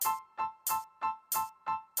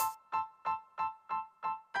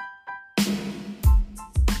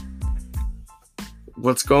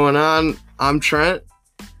What's going on? I'm Trent.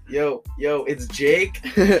 Yo, it's Jake.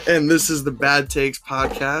 And this is the Bad Takes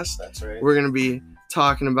podcast. That's right. We're going to be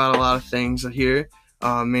talking about a lot of things here.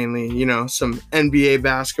 Mainly, some NBA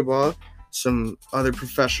basketball, some other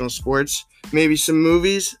professional sports, maybe some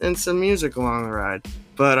movies, and some music along the ride.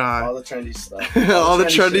 But all the trendy stuff. all the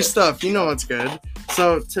trendy stuff. You know what's good.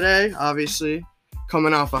 So today, obviously,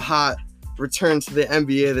 coming off a hot return to the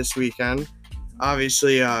NBA this weekend.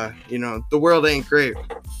 Obviously, the world ain't great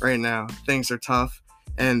right now. Things are tough.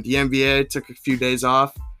 And the NBA took a few days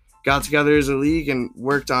off, got together as a league, and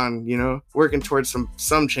worked on, working towards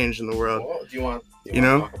some change in the world. Well, do you want to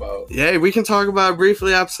talk about? Yeah, we can talk about it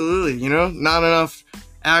briefly, absolutely. Not enough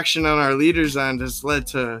action on our leaders' end has led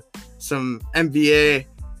to some NBA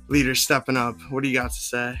leaders stepping up. What do you got to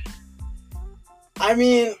say? I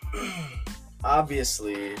mean,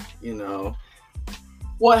 obviously,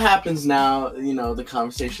 what happens now, the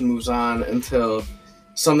conversation moves on until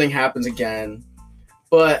something happens again.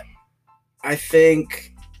 But I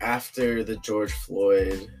think after the George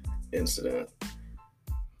Floyd incident,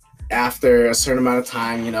 after a certain amount of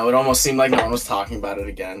time, it almost seemed like no one was talking about it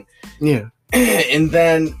again. Yeah. And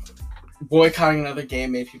then boycotting another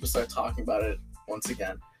game made people start talking about it once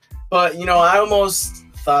again. But, I almost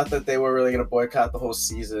thought that they were really going to boycott the whole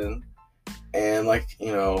season. And,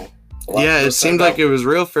 it seemed like it was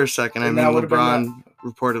real for a second. I mean, LeBron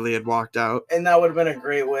reportedly had walked out. And that would have been a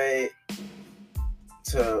great way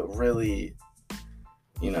to really,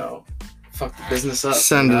 fuck the business up.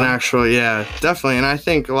 Send an actual, definitely. And I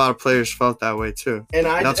think a lot of players felt that way too.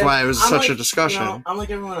 That's why it was such a discussion. I'm like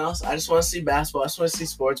everyone else. I just want to see basketball. I just want to see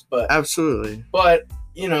sports. But absolutely. But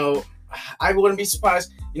I wouldn't be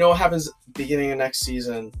surprised. What happens beginning of next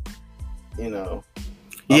season?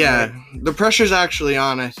 The pressure's actually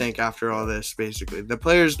on. I think after all this, basically, the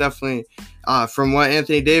players definitely. From what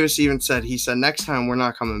Anthony Davis even said, he said next time we're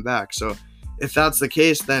not coming back. So. If that's the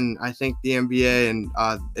case, then I think the NBA and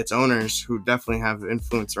its owners, who definitely have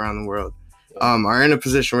influence around the world, are in a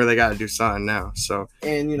position where they got to do something now. So,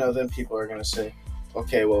 and then people are gonna say,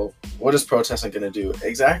 okay, well, what is protesting gonna do?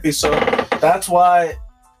 Exactly. So that's why,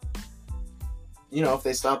 if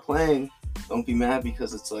they stop playing, don't be mad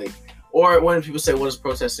because it's like, or when people say, what does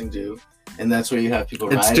protesting do? And that's where you have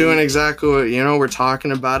people. It's doing exactly what we're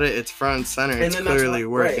talking about it. It's front and center. It's clearly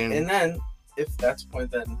working. Right. And then if that's the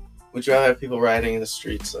point, then. Would you rather have people rioting in the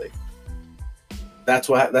streets? Like, that's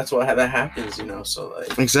what that happens, So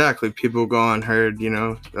like exactly, people go unheard.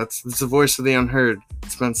 That's the voice of the unheard.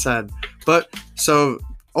 It's been said, but so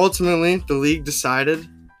ultimately the league decided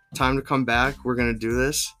time to come back. We're gonna do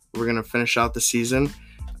this. We're gonna finish out the season.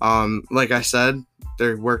 Like I said,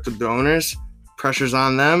 they worked with the owners. Pressure's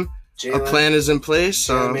on them. A plan is in place.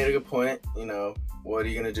 So Jalen made a good point. What are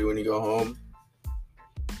you gonna do when you go home?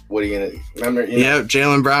 What are you going to remember? Yeah,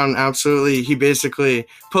 Jaylen Brown, absolutely. He basically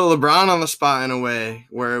put LeBron on the spot in a way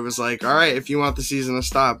where it was like, all right, if you want the season to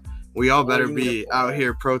stop, we all better be out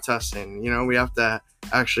here protesting. We have to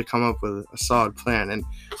actually come up with a solid plan. And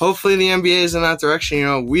hopefully the NBA is in that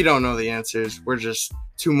direction. We don't know the answers. We're just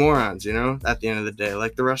two morons, at the end of the day,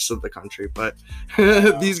 like the rest of the country. But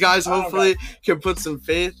these guys hopefully can put some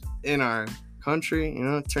faith in our country,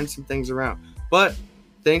 turn some things around. But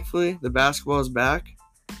thankfully, the basketball is back.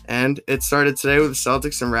 And it started today with the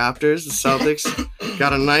Celtics and Raptors. The Celtics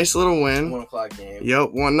got a nice little win. 1 o'clock game.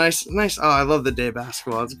 Yep, one nice. Oh, I love the day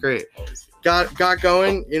basketball. It's great. Got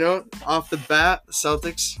going, off the bat. The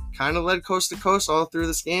Celtics kind of led coast to coast all through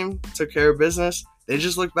this game. Took care of business. They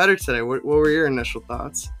just looked better today. What were your initial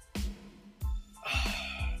thoughts?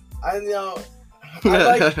 They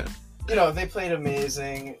played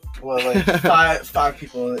amazing. Well, like five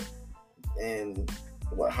people and.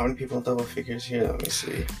 How many people in double figures here? Let me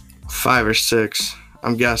see. 5 or 6,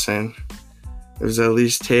 I'm guessing. There's at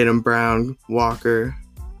least Tatum, Brown, Walker.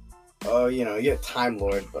 Oh, you had Time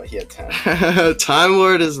Lord, but he had 10. Time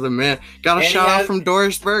Lord is the man. Got a shout out from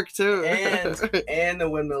Doris Burke, too. And the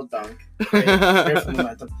windmill dunk. Great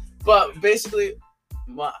momentum. But basically,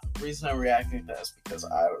 my reason I'm reacting to that is because,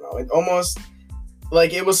 I don't know, it almost,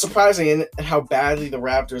 it was surprising in how badly the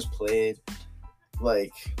Raptors played.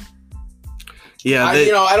 Yeah,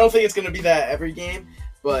 I don't think it's going to be that every game,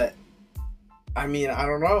 but, I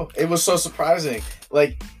don't know. It was so surprising.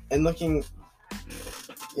 And looking,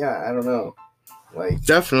 I don't know.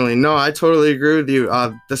 Definitely. No, I totally agree with you.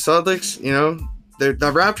 The Celtics, the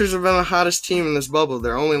Raptors have been the hottest team in this bubble.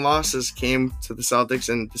 Their only losses came to the Celtics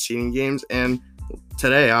in the seeding games, and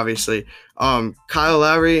today, obviously. Kyle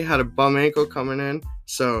Lowry had a bum ankle coming in,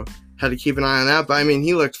 so had to keep an eye on that. But,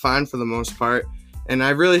 he looked fine for the most part. And I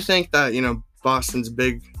really think that, Boston's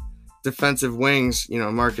big defensive wings,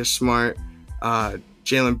 Marcus Smart,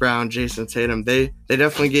 Jaylen Brown, Jason Tatum, they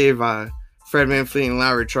definitely gave Fred VanVleet and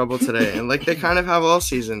Lowry trouble today, and like they kind of have all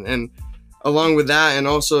season. And along with that, and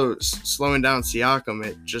also slowing down Siakam,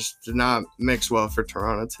 it just did not mix well for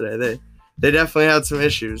Toronto today. They definitely had some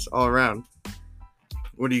issues all around.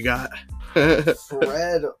 What do you got?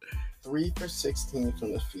 Fred, 3 for 16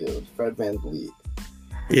 from the field. Fred VanVleet.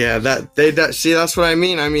 Yeah, that's what I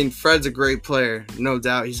mean. I mean, Fred's a great player, no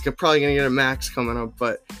doubt. He's probably gonna get a max coming up,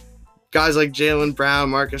 but guys like Jaylen Brown,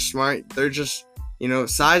 Marcus Smart, they're just,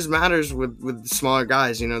 size matters with smaller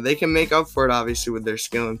guys. They can make up for it obviously with their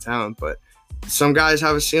skill and talent, but some guys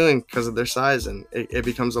have a ceiling because of their size, and it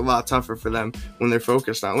becomes a lot tougher for them when they're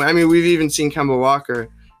focused on. I mean, we've even seen Kemba Walker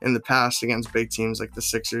in the past against big teams like the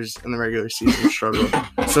Sixers in the regular season struggle.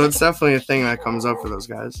 So it's definitely a thing that comes up for those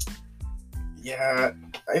guys. Yeah,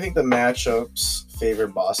 I think the matchups favor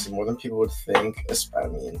Boston more than people would think. I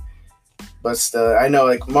mean, but still, I know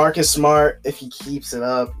like Marcus Smart, if he keeps it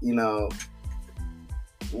up,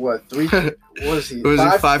 what is he? Was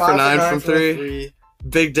he 5 for 9 from three?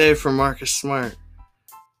 Big day for Marcus Smart,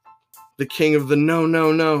 the king of the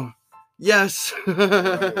no. Yes. Right.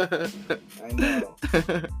 I know.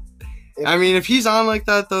 I mean, if he's on like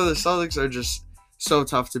that, though, the Celtics are just so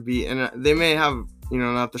tough to beat. And they may have,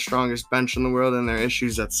 not the strongest bench in the world and their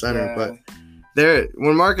issues at center. But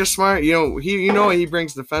when Marcus Smart, what he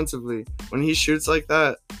brings defensively. When he shoots like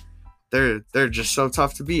that, they're just so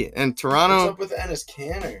tough to beat. And Toronto. What's up with Enes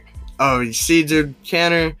Kanter? Oh, you see, dude,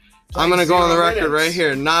 Kanter. I'm going to go on the record right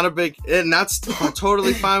here. Not a big... And that's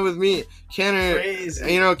totally fine with me. Kanter, crazy.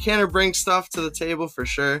 Kanter brings stuff to the table for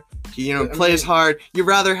sure. He, plays hard. You'd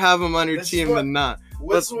rather have him on your team than not.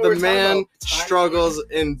 But the man struggles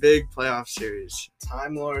in big playoff series.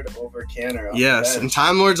 Time Lord over Kanter. Yes, and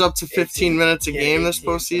Time Lord's up to 15 minutes a game this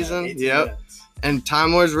postseason. Yep. Minutes. And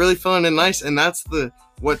Time Lord's really feeling it nice. And that's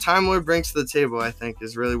what Time Lord brings to the table, I think,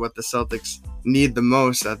 is really what the Celtics need the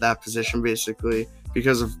most at that position, basically,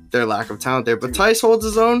 because of their lack of talent there. But Tice holds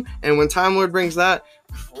his own, and when Time Lord brings that,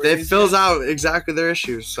 it fills out exactly their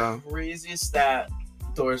issues. So craziest stat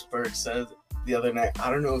Doris Burke said the other night.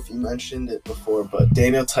 I don't know if you mentioned it before, but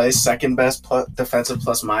Daniel Tice, second best defensive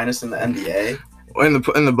plus minus in the NBA.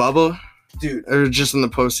 In the bubble, dude, or just in the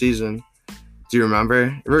postseason? Do you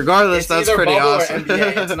remember? Regardless, that's pretty awesome. Or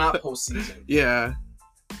NBA. It's not postseason. Yeah,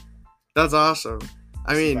 that's awesome.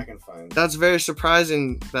 I mean, that's very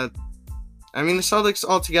surprising that. I mean, the Celtics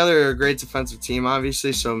altogether are a great defensive team,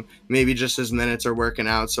 obviously, so maybe just his minutes are working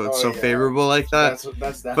out, so it's favorable like that.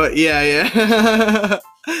 That's but yeah.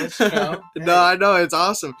 No, I know, it's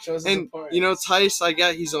awesome. And, Tice, I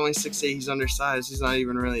get he's only 6'8", he's undersized, he's not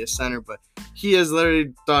even really a center, but he has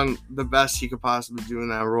literally done the best he could possibly do in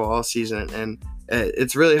that role all season, and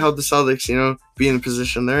it's really helped the Celtics, be in the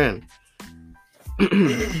position they're in.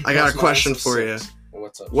 I got a question for you.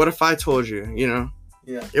 What's up? What if I told you,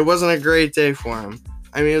 Yeah. It wasn't a great day for him.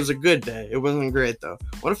 I mean, it was a good day. It wasn't great, though.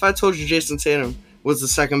 What if I told you Jason Tatum was the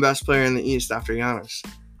second best player in the East after Giannis?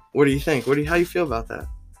 What do you think? How do you feel about that?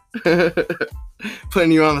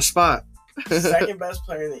 Putting you on the spot. Second best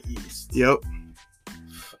player in the East. Yep.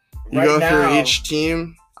 You go through each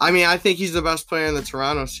team. I mean, I think he's the best player in the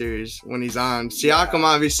Toronto series when he's on. Siakam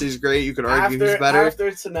obviously is great. You could argue he's better. After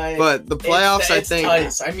tonight, but the playoffs, I think.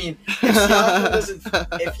 Tice. I mean,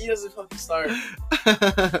 if he doesn't fucking start,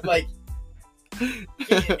 like,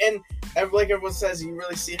 like everyone says, you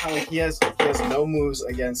really see how he has no moves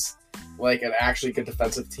against like an actually good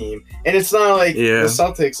defensive team, and it's not like the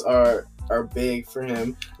Celtics are big for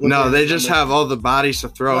him. No, they just have all the bodies to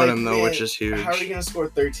throw at him, though, which is huge. How are you going to score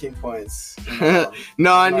 13 points?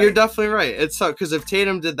 No, and you're definitely right. It's tough, because if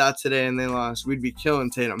Tatum did that today and they lost, we'd be killing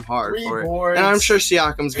Tatum hard for it. And I'm sure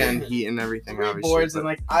Siakam's getting heat and everything, obviously. Boards,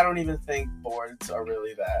 and, I don't even think boards are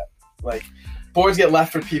really that. Like, boards get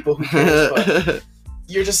left for people who cares, but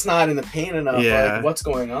you're just not in the paint enough. Yeah. Like, what's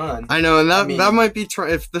going on? I know, and that might be...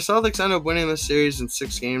 if the Celtics end up winning the series in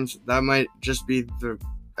 6 games, that might just be the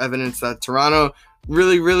evidence that Toronto,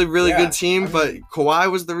 really good team, but Kawhi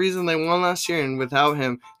was the reason they won last year, and without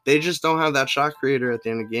him, they just don't have that shot creator at the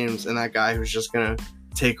end of games and that guy who's just gonna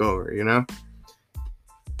take over,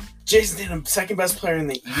 Jason Tatum, second best player in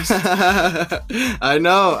the East. I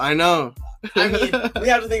know. I mean, we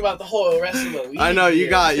have to think about the whole rest of the league. I know you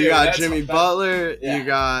got Jimmy Butler, you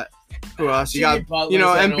got who else? You got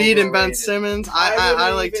Embiid and Ben Simmons. I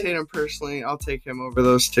like Tatum personally. I'll take him over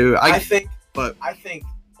those two. I think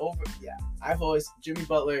Jimmy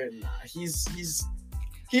Butler, he's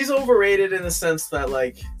overrated in the sense that,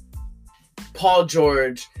 like, Paul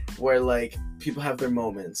George, where, like, people have their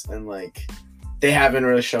moments and, like, they haven't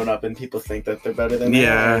really shown up and people think that they're better than they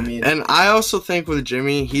are. I mean, and I also think with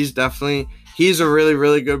Jimmy, he's definitely he's a really,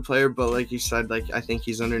 really good player, but like you said, like I think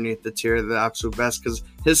he's underneath the tier of the absolute best because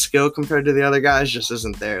his skill compared to the other guys just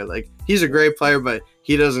isn't there. Like he's a great player, but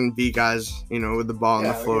he doesn't beat guys, with the ball on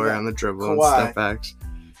the floor, on the dribble, Kawhi. and step backs.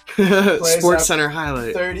 Sports Center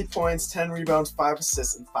highlight. 30 points, 10 rebounds, 5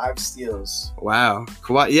 assists, and 5 steals. Wow.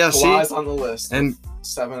 Kawhi, yeah, Kawhi's on the list. And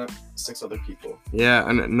 6 other people. Yeah,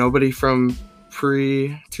 and nobody from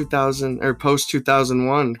pre-2000 or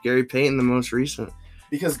post-2001. Gary Payton, the most recent.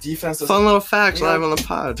 Because defense is... Fun little facts live on the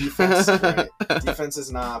pod. Defense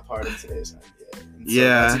is not part of today's NBA. And so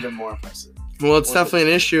that's even more impressive. Well, it's definitely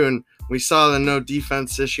an issue, and we saw the no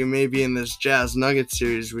defense issue maybe in this Jazz Nuggets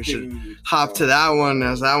series. We should hop to that one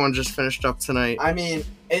as that one just finished up tonight. I mean,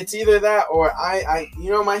 it's either that or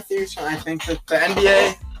my theory, I think that the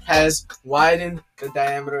NBA has widened the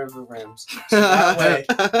diameter of the rims. So that way,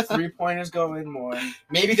 3-pointers go in more.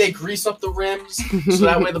 Maybe they grease up the rims so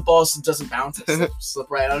that way the ball doesn't bounce. It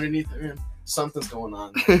slip right underneath the rim. Something's going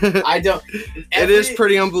on there. It is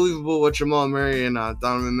pretty unbelievable what Jamal Murray and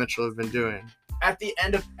Donovan Mitchell have been doing. At the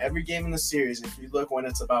end of every game in the series, if you look when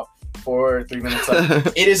it's about 4 or 3 minutes left,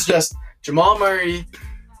 it is just Jamal Murray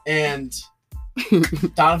and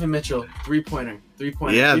Donovan Mitchell, 3-pointer.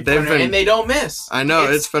 Yeah, and they don't miss. I know,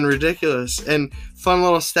 it's been ridiculous. And fun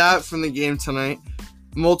little stat from the game tonight.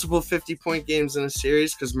 Multiple 50-point games in a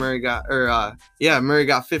series because Murray got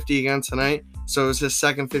 50 again tonight. So it was his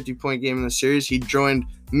second 50-point game in the series. He joined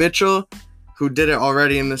Mitchell, who did it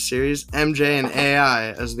already in the series, MJ, and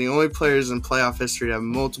AI as the only players in playoff history to have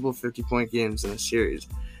multiple 50-point games in a series.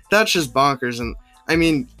 That's just bonkers. And, I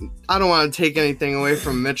mean, I don't want to take anything away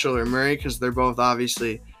from Mitchell or Murray because they're both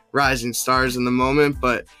obviously rising stars in the moment.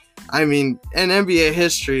 But, I mean, in NBA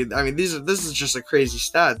history, I mean, this is just a crazy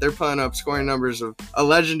stat. They're putting up scoring numbers of a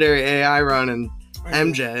legendary AI run and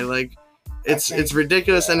MJ. Like, it's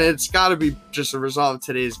ridiculous, and it's got to be just a result of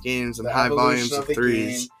today's games and high volumes of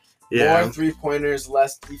threes. More 3-pointers,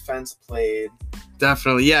 less defense played.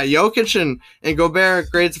 Definitely. Yeah, Jokic and Gobert,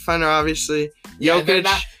 great defender, obviously. Jokic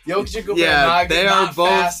and Gobert, they are both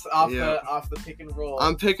fast off the pick and roll.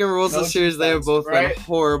 On pick and rolls this series, they have both been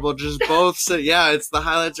horrible. Just both it's the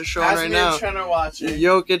highlights are showing right now.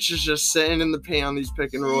 Jokic is just sitting in the paint on these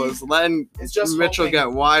pick and rolls, letting Mitchell get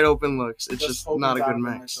wide open looks. It's just not a good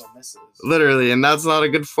mix. Literally, and that's not a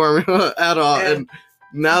good formula at all. And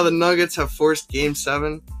now the Nuggets have forced Game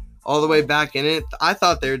 7 all the way back in it. I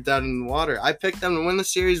thought they were dead in the water. I picked them to win the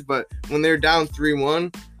series, but when they were down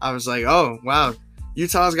 3-1, I was like, oh, wow,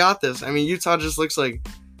 Utah's got this. I mean, Utah just looks like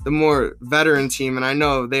the more veteran team, and I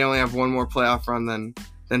know they only have one more playoff run than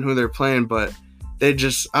who they're playing, but they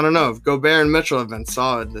just, I don't know, Gobert and Mitchell have been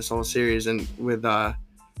solid this whole series, and with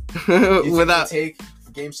without take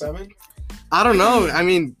Game 7? I don't know. I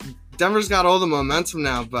mean, Denver's got all the momentum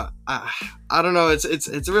now, but I don't know.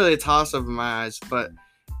 It's really a toss-up in my eyes, but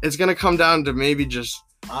it's going to come down to maybe just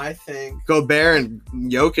I think Gobert and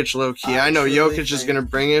Jokic low-key. I know Jokic is going to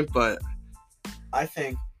bring it, but I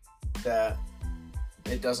think that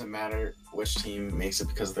it doesn't matter which team makes it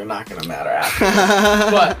because they're not going to matter after.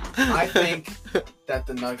 But I think that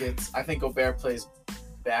the Nuggets, I think Gobert plays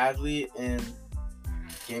badly in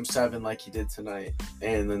Game 7 like he did tonight,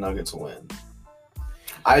 and the Nuggets will win.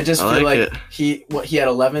 I just feel like he had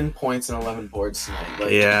 11 points and 11 boards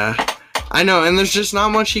tonight. Yeah. I know, and there's just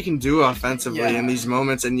not much he can do offensively in these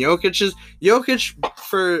moments. And Jokic,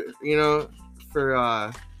 for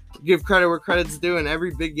give credit where credit's due, in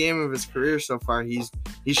every big game of his career so far, he's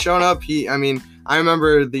shown up. I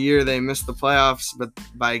remember the year they missed the playoffs, but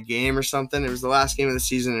by a game or something. It was the last game of the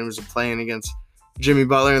season, and it was a play-in against Jimmy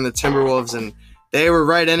Butler and the Timberwolves, and they were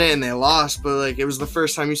right in it and they lost, but like it was the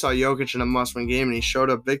first time you saw Jokic in a must-win game, and he showed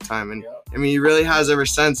up big time. And I mean, he really has ever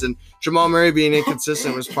since. And Jamal Murray being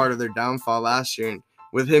inconsistent was part of their downfall last year. And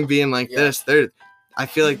with him being like this, I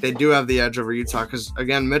feel like they do have the edge over Utah because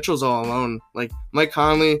again, Mitchell's all alone. Like Mike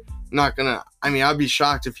Conley, I'd be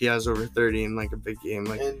shocked if he has over 30 in like a big game,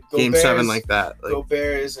 like Game 7 like that. Like,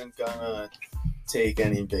 Gobert isn't gonna take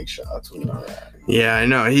any big shots. We know that. Yeah, I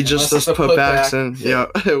know. He just does putbacks, and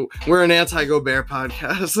we're an anti-Gobert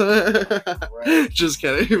podcast. Right. Just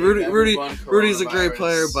kidding. Rudy's a great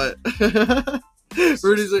player, but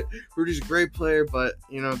Rudy's a great player, but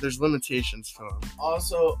there's limitations to him.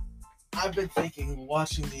 Also, I've been thinking,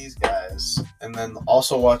 watching these guys, and then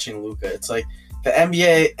also watching Luka. It's like the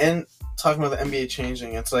NBA, and talking about the NBA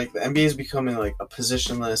changing. It's like the NBA is becoming like a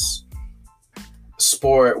positionless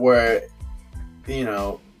sport where.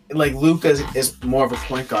 Like Luka is more of a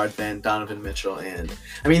point guard than Donovan Mitchell, and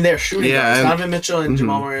they're shooting guards. Donovan Mitchell and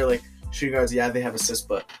Jamal Murray are like shooting guards. Yeah, they have assists,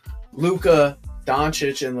 but Luka,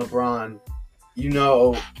 Doncic, and LeBron,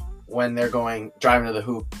 when they're driving to the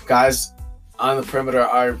hoop, guys on the perimeter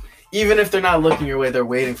are, even if they're not looking your way, they're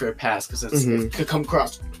waiting for a pass because it could come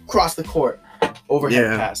across the court,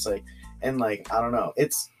 overhead pass, like, and like I don't know,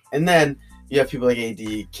 and then you have people like AD,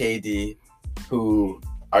 KD, who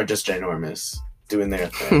are just ginormous doing their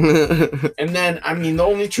thing, and then I mean the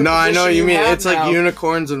only true I know what you mean. It's now, like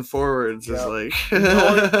unicorns and forwards. Yep. Is like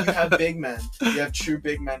you have big men. You have true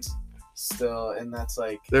big men still, and that's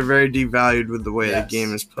like they're very devalued with the way the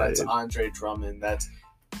game is played. That's Andre Drummond. That's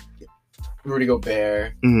Rudy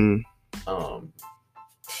Gobert. I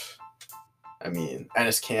mean,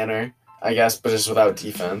 Enes Kanter, I guess, but just without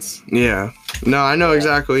defense. Yeah. No, I know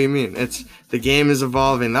exactly what you mean. It's the game is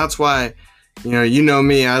evolving. That's why, you know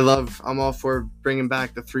me. I'm all for bringing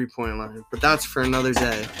back the 3-point line, but that's for another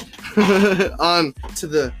day. On to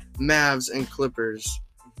the Mavs and Clippers.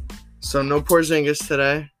 So no Porzingis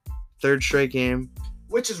today. Third straight game.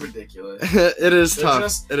 Which is ridiculous. It is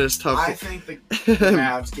tough. It is tough. I think the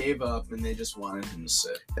Mavs gave up and they just wanted him to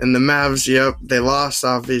sit. And the Mavs, they lost,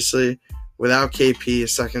 obviously, without KP, a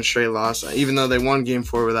second straight loss, even though they won Game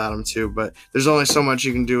 4 without him, too. But there's only so much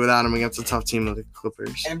you can do without him against a tough team like the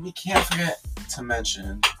Clippers. And we can't forget to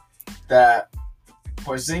mention that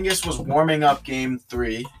Porzingis was warming up Game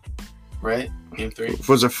 3, right? Game 3.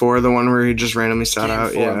 Was it 4, the one where he just randomly sat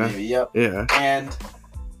out? Game 4, maybe, yep. Yeah. And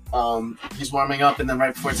he's warming up, and then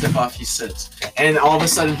right before tip-off, he sits. And all of a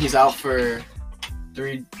sudden, he's out for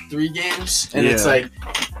three games, and it's like,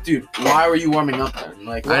 dude, why were you warming up then?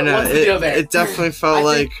 Like, I know, what's the deal there? It definitely felt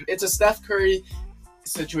like it's a Steph Curry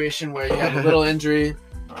situation where you have a little injury,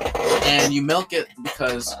 and you milk it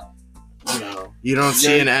because, you don't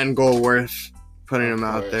see an end goal worth putting him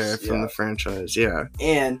out there from the franchise. Yeah.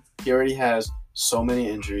 And he already has so many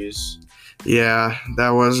injuries. Yeah, that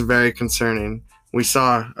was very concerning. We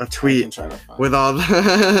saw a tweet with all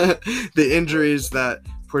the injuries that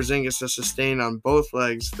Porzingis has sustained on both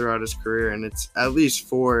legs throughout his career, and it's at least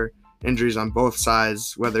 4 injuries on both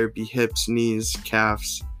sides, whether it be hips, knees,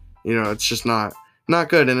 calves. It's just not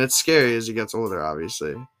good, and it's scary as he gets older,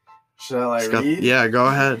 obviously. Shall I read? Yeah, go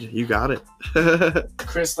ahead. You got it.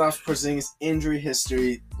 Kristaps Porzingis injury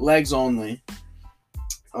history, legs only.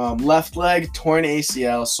 Left leg, torn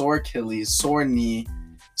ACL, sore Achilles, sore knee,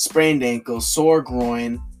 sprained ankle, sore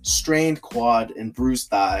groin, strained quad, and bruised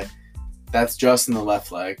thigh. That's just in the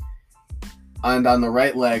left leg. And on the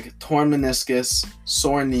right leg, torn meniscus,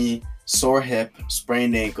 sore knee, sore hip,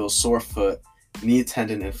 sprained ankle, sore foot, knee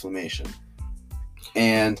tendon inflammation.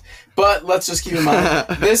 But let's just keep in mind,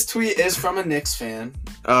 this tweet is from a Knicks fan.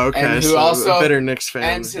 Oh, okay. And who also a bitter Knicks fan.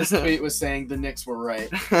 Ends his tweet was saying the Knicks were right.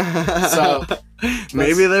 So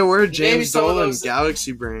maybe they were James Dolan,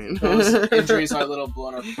 Galaxy Brain. Those injuries are a little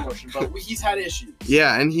blown out of proportion, but he's had issues.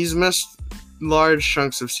 Yeah, and he's missed large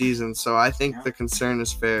chunks of season, so I think the concern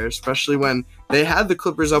is fair, especially when they had the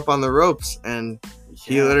Clippers up on the ropes, and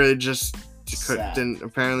he literally just didn't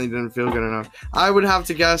feel good enough. I would have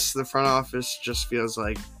to guess the front office just feels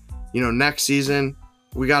like, next season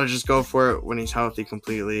we got to just go for it when he's healthy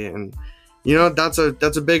completely, and that's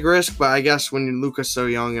a big risk. But I guess when Luka's so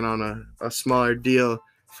young and on a smaller deal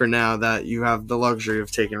for now, that you have the luxury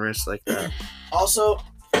of taking risks like that. Also,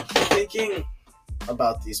 thinking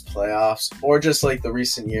about these playoffs or just like the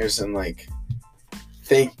recent years, and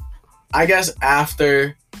I guess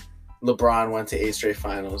after LeBron went to 8 straight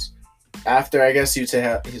finals. After, I guess you'd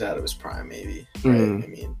say he's out of his prime, maybe. Right? I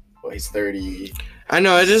mean, he's 30. I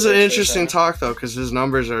know, it is an interesting talk, though, because his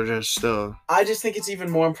numbers are just still... I just think it's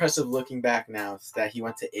even more impressive looking back now that he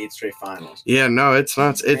went to 8 straight finals. Yeah, no, it's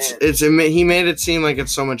not. He made it seem like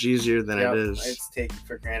it's so much easier than it is. It's taken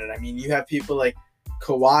for granted. I mean, you have people like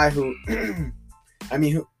Kawhi who... I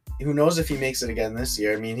mean, who knows if he makes it again this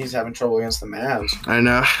year? I mean, he's having trouble against the Mavs. I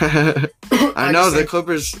know. I know the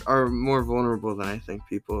Clippers are more vulnerable than I think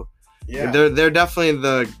people... Yeah. They're definitely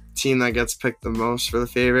the team that gets picked the most for the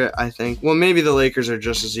favorite, I think. Well, maybe the Lakers are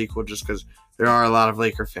just as equal just because there are a lot of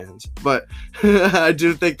Laker fans. But I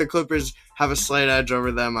do think the Clippers have a slight edge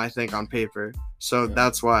over them, I think, on paper. So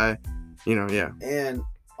that's why, And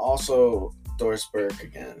also, Doris Burke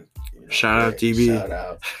again. Shout out, DB. Shout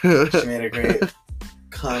out. She made a great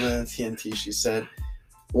comment on TNT. She said,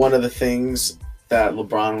 one of the things that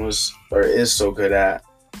LeBron is so good at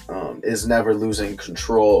is never losing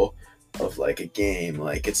control of like a game.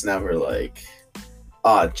 Like, it's never like,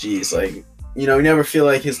 you never feel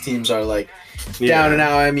like his teams are like down and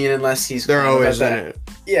out. I mean, unless they're always in it.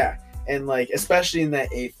 Yeah, and like especially in that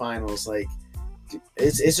 8 finals, like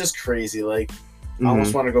it's just crazy. Like I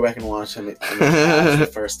almost want to go back and watch him the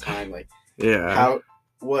first time. Like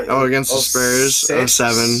against the Spurs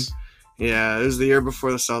 07. Yeah, it was the year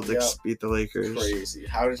before the Celtics beat the Lakers. Crazy.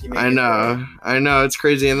 How did he make I know, it's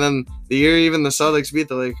crazy. And then the year even the Celtics beat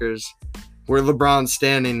the Lakers, where LeBron's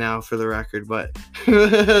standing now for the record, but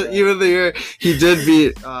even the year he did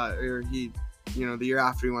beat, the year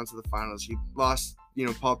after he went to the finals, he lost.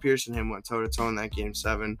 Paul Pierce and him went toe to toe in that Game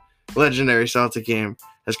 7, legendary Celtic game.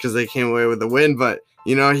 That's because they came away with the win, but.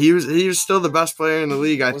 He was still the best player in the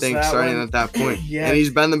league, I think, starting at that point. Yeah. And he's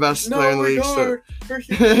been the best player in the league. So.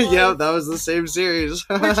 Yeah, that was the same series.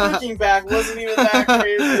 Which looking back wasn't even that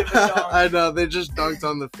crazy of a dunk. I know, they just dunked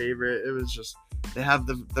on the favorite. It was just they have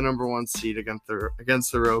the number 1 seed against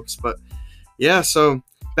the ropes. But yeah, so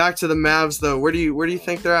back to the Mavs though. Where do you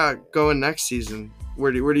think they're at going next season?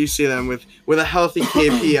 Where do you see them with a healthy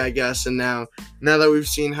KP, I guess, and now that we've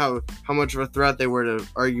seen how much of a threat they were to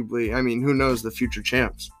arguably, I mean, who knows, the future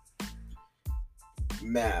champs.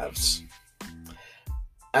 Mavs.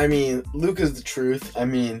 I mean, Luka's the truth. I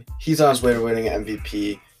mean, he's on his way to winning an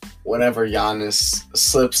MVP whenever Giannis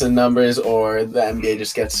slips in numbers or the NBA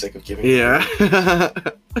just gets sick of giving him.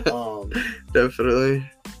 Definitely.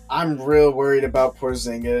 I'm real worried about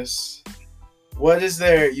Porzingis. What is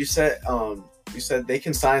there? You said they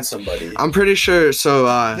can sign somebody. I'm pretty sure. So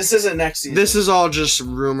this isn't next season. This is all just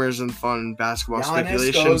rumors and fun basketball Giannis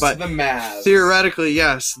speculation. Goes but to the Mavs. Theoretically,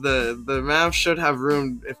 yes, the Mavs should have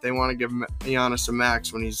room if they want to give Giannis a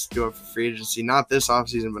max when he's due up for free agency. Not this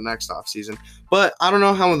offseason, but next offseason. But I don't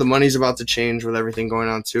know how the money's about to change with everything going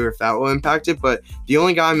on too, or if that will impact it. But the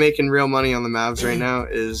only guy making real money on the Mavs right now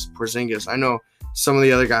is Porzingis. I know some of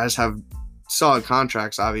the other guys have solid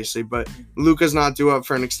contracts, obviously, but Luka's not due up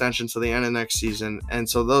for an extension till the end of next season, and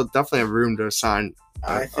so they'll definitely have room to sign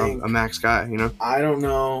a max guy. I don't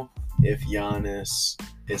know if Giannis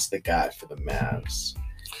is the guy for the Mavs.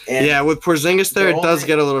 And yeah, with Porzingis there, it does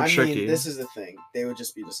get a little tricky. Mean, this is the thing; they would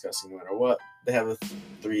just be discussing no matter what. They have the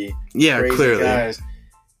 3 crazy guys,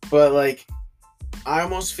 but I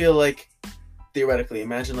almost feel like. Theoretically,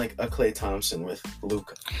 imagine a Klay Thompson with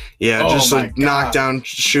Luka. Yeah, just a knockdown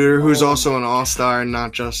shooter who's also an all-star and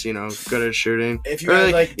not just good at shooting. If you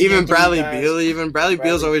had, even Bradley Beal, Bradley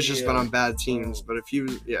Beal's always just been on bad teams. But if he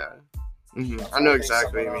was, I know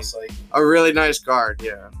exactly what you mean. A really nice guard,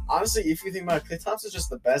 yeah. Honestly, if you think about it, Klay Thompson's just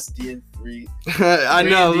the best D3. I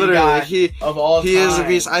know, literally, he of all time. He is a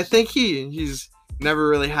beast. I think he's never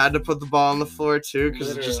really had to put the ball on the floor too,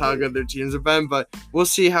 because of just how good their teams have been. But we'll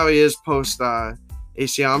see how he is post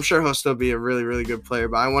ACL. I'm sure he'll still be a really, really good player,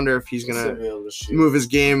 but I wonder if he's gonna move his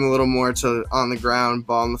game a little more to on the ground,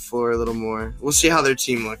 ball on the floor a little more. We'll see how their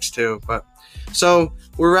team looks too. But so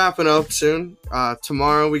we're wrapping up soon.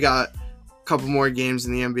 Tomorrow we got a couple more games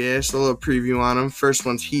in the NBA, so a little preview on them. First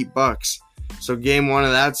one's Heat Bucks. So game 1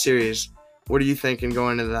 of that series. What are you thinking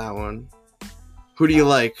going into that one? Who do you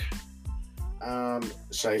like?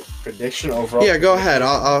 Should I prediction overall? Yeah, go ahead.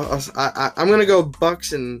 I'm gonna go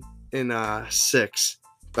Bucks in 6,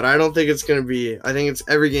 but I don't think it's gonna be. I think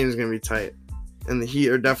every game is gonna be tight, and the Heat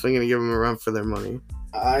are definitely gonna give them a run for their money.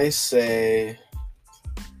 I say.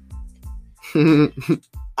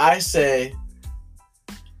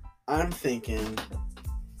 I'm thinking.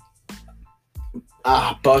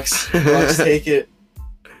 Bucks take it.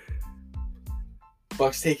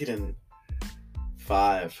 Bucks take it in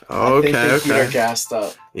 5. Oh, okay, I think the Heat are gassed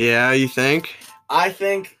up. Yeah, you think? I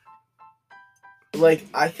think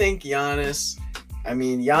Giannis. I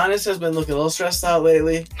mean, Giannis has been looking a little stressed out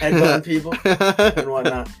lately, headbutting people and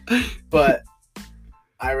whatnot. But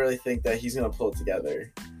I really think that he's gonna pull it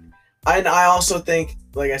together. And I also think,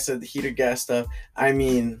 like I said, the Heat are gassed up. I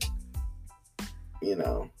mean,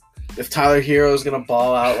 if Tyler Hero is gonna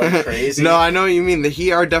ball out like crazy. No, I know what you mean. The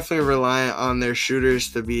Heat are definitely reliant on their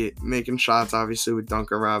shooters to be making shots, obviously, with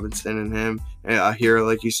Duncan Robinson and him, Hero,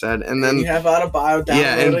 like you said. And then you have Adebayo down.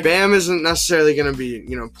 Yeah, and Bam isn't necessarily gonna be,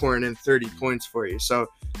 pouring in 30 points for you. So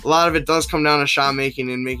a lot of it does come down to shot making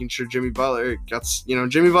and making sure Jimmy Butler gets,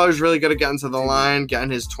 Jimmy Butler's really good at getting to the line,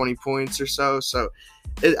 getting his 20 points or so. So,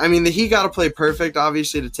 the Heat got to play perfect,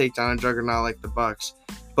 obviously, to take down a juggernaut like the Bucks.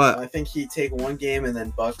 But I think he'd take one game and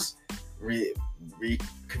then Bucks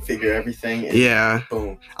reconfigure everything. And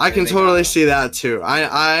boom. I can totally see that too.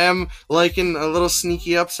 I am liking a little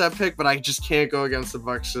sneaky upset pick, but I just can't go against the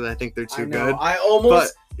Bucks because I think they're too good. I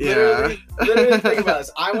almost literally think about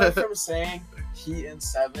this. I went from saying Heat in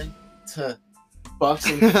 7 to Bucks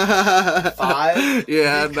in 5.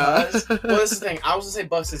 Yeah, because, well, this is the thing. I was gonna say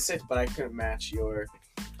Bucks in 6, but I couldn't match your.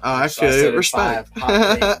 I feel it. Respect.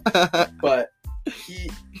 5, but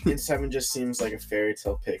Heat in 7 just seems like a fairy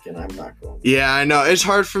tale pick, and I'm not going. Yeah, I know. It's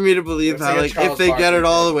hard for me to believe how, if they get it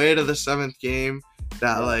all the way to the 7th game,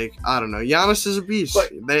 that, Yeah. like, I don't know. Giannis is a beast.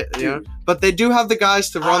 But, But they do have the guys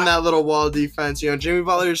to run that little wall defense. Jimmy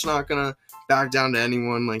Butler's not gonna back down to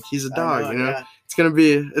anyone. Like, he's a dog. Yeah. It's gonna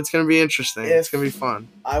be interesting. It's gonna be fun.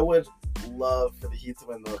 I would love for the Heat to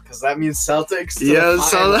win though, because that means Celtics.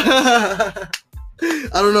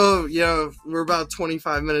 I don't know. We're about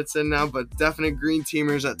 25 minutes in now, but definite green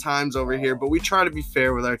teamers at times over here. But we try to be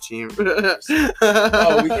fair with our team. We can't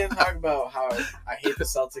talk about how I hate the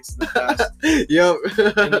Celtics in the past. Yep.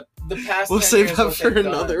 In the past, we'll save that for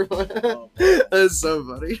another one. That's so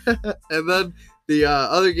funny. And then the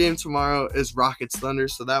other game tomorrow is Rockets Thunder,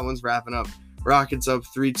 so that one's wrapping up. Rockets up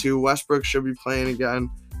 3-2. Westbrook should be playing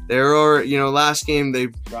again. Last game they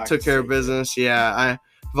took care of business. Yeah, I have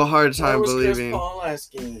a hard time believing. Chris Paul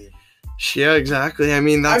last game? Yeah, exactly. I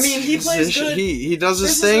mean, he plays good. He does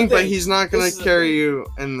his thing, but he's not gonna carry you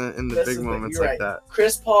in the big moments like that.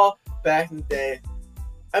 Chris Paul back in the day.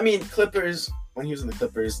 I mean, Clippers, when he was in the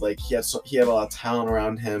Clippers, like he had a lot of talent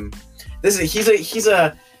around him. He's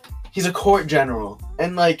a court general,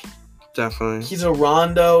 and like definitely he's a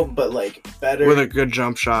Rondo, but like better with a good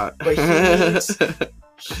jump shot. But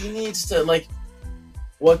he needs to, like,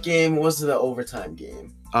 what game was the overtime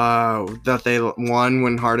game? That they won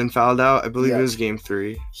when Harden fouled out. I believe it was game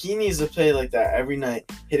 3. He needs to play like that every night,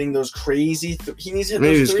 hitting those crazy. He needs to hit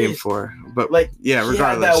maybe those it was threes. game 4, but like regardless, he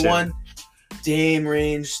had that one Dame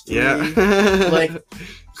range 3. Yeah, like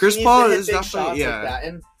Chris Paul is definitely like that.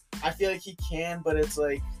 And I feel like he can, but it's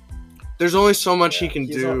like there's only so much he can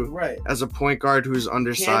do as a point guard who's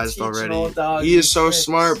undersized already. He is so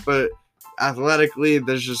smart, but athletically,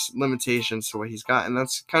 there's just limitations to what he's got, and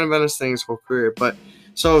that's kind of been his thing his whole career. But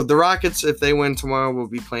so the Rockets, if they win tomorrow, will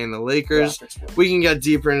be playing the Lakers. We can get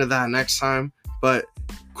deeper into that next time, but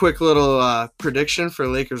quick little prediction for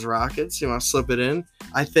Lakers Rockets. You want to slip it in?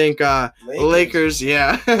 I think Lakers.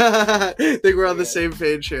 Yeah, I think we're on the same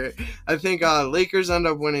page here. I think Lakers end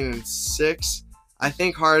up winning in 6. I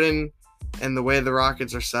think Harden and the way the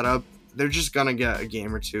Rockets are set up, they're just gonna get a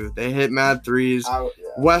game or 2. They hit mad threes.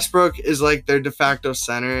 Westbrook is like their de facto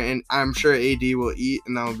center, and I'm sure AD will eat,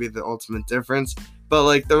 and that will be the ultimate difference. But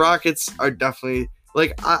like the Rockets are definitely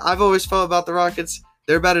like I've always felt about the Rockets.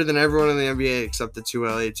 They're better than everyone in the NBA except the 2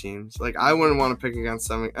 LA teams. Like I wouldn't want to pick against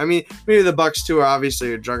them. I mean, maybe the Bucks too are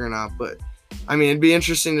obviously a juggernaut, but I mean it'd be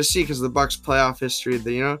interesting to see because the Bucks playoff history. I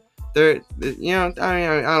don't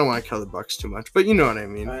want to kill the Bucks too much, but you know what I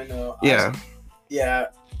mean. I know. Yeah.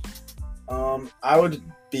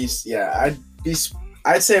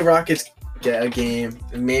 I'd say Rockets get a game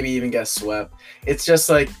and maybe even get swept. It's just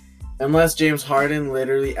like, unless James Harden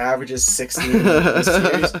literally averages 60 in this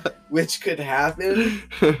series, which could happen,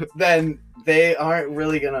 then they aren't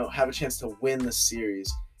really going to have a chance to win the series.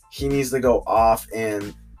 He needs to go off,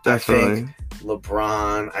 and definitely. I think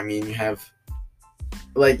LeBron, I mean, you have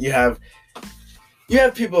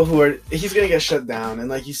people he's going to get shut down, and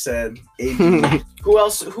like you said, AD. Who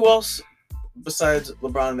else besides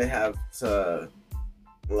LeBron they have to,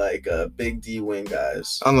 like, big D wing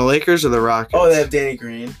guys? On the Lakers or the Rockets? Oh, they have Danny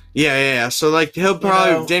Green. Yeah. So, like,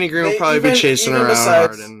 Danny Green will probably be chasing around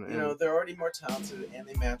Harden. They're already more talented, and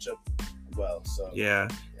they match up well, so. Yeah.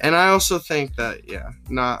 And I also think that,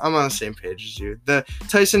 I'm on the same page as you. The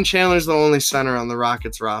Tyson Chandler's the only center on the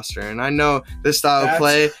Rockets roster, and I know this style of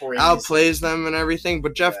play outplays them and everything,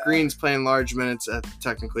 but Jeff Green's playing large minutes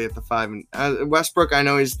technically at the 5. And Westbrook, I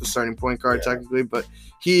know he's the starting point guard technically, but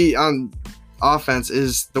he on offense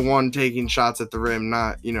is the one taking shots at the rim,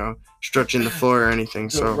 not, stretching the floor or anything.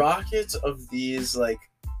 The Rockets of this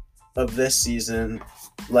season,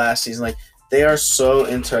 last season, like, they are so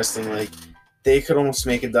interesting. Like, they could almost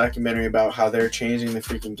make a documentary about how they're changing the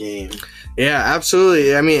freaking game. Yeah,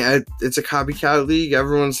 absolutely. I mean, it's a copycat league.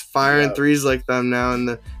 Everyone's firing threes like them now, and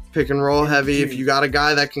the pick and roll heavy. Dude, if you got a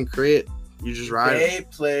guy that can create, you just ride it. They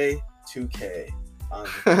play 2K.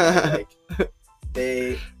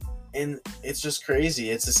 And it's just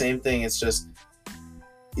crazy. It's the same thing. It's just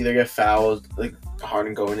either get fouled, like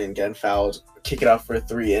Harden going in, getting fouled, kick it out for a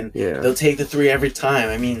 3, and they'll take the 3 every time.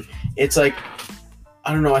 I mean, it's like,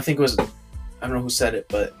 I don't know. I don't know who said it,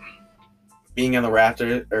 but being on the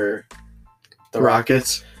Raptors or the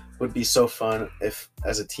Rockets would be so fun if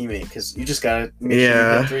as a teammate, because you just gotta make sure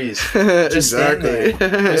you hit threes. Just exactly.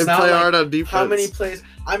 Play hard on defense. How many plays?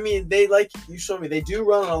 I mean, you showed me they do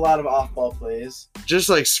run a lot of off-ball plays, just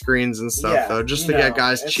like screens and stuff, though, just to get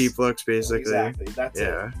guys cheap looks, basically. Exactly. That's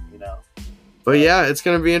it. But it's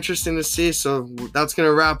gonna be interesting to see. So that's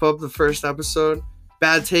gonna wrap up the first episode.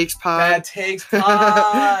 Bad Takes Pod.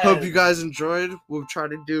 Hope you guys enjoyed. We'll try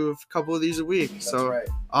to do a couple of these a week. That's right.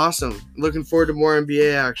 Awesome. Looking forward to more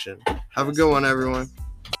NBA action. Have a good one, everyone.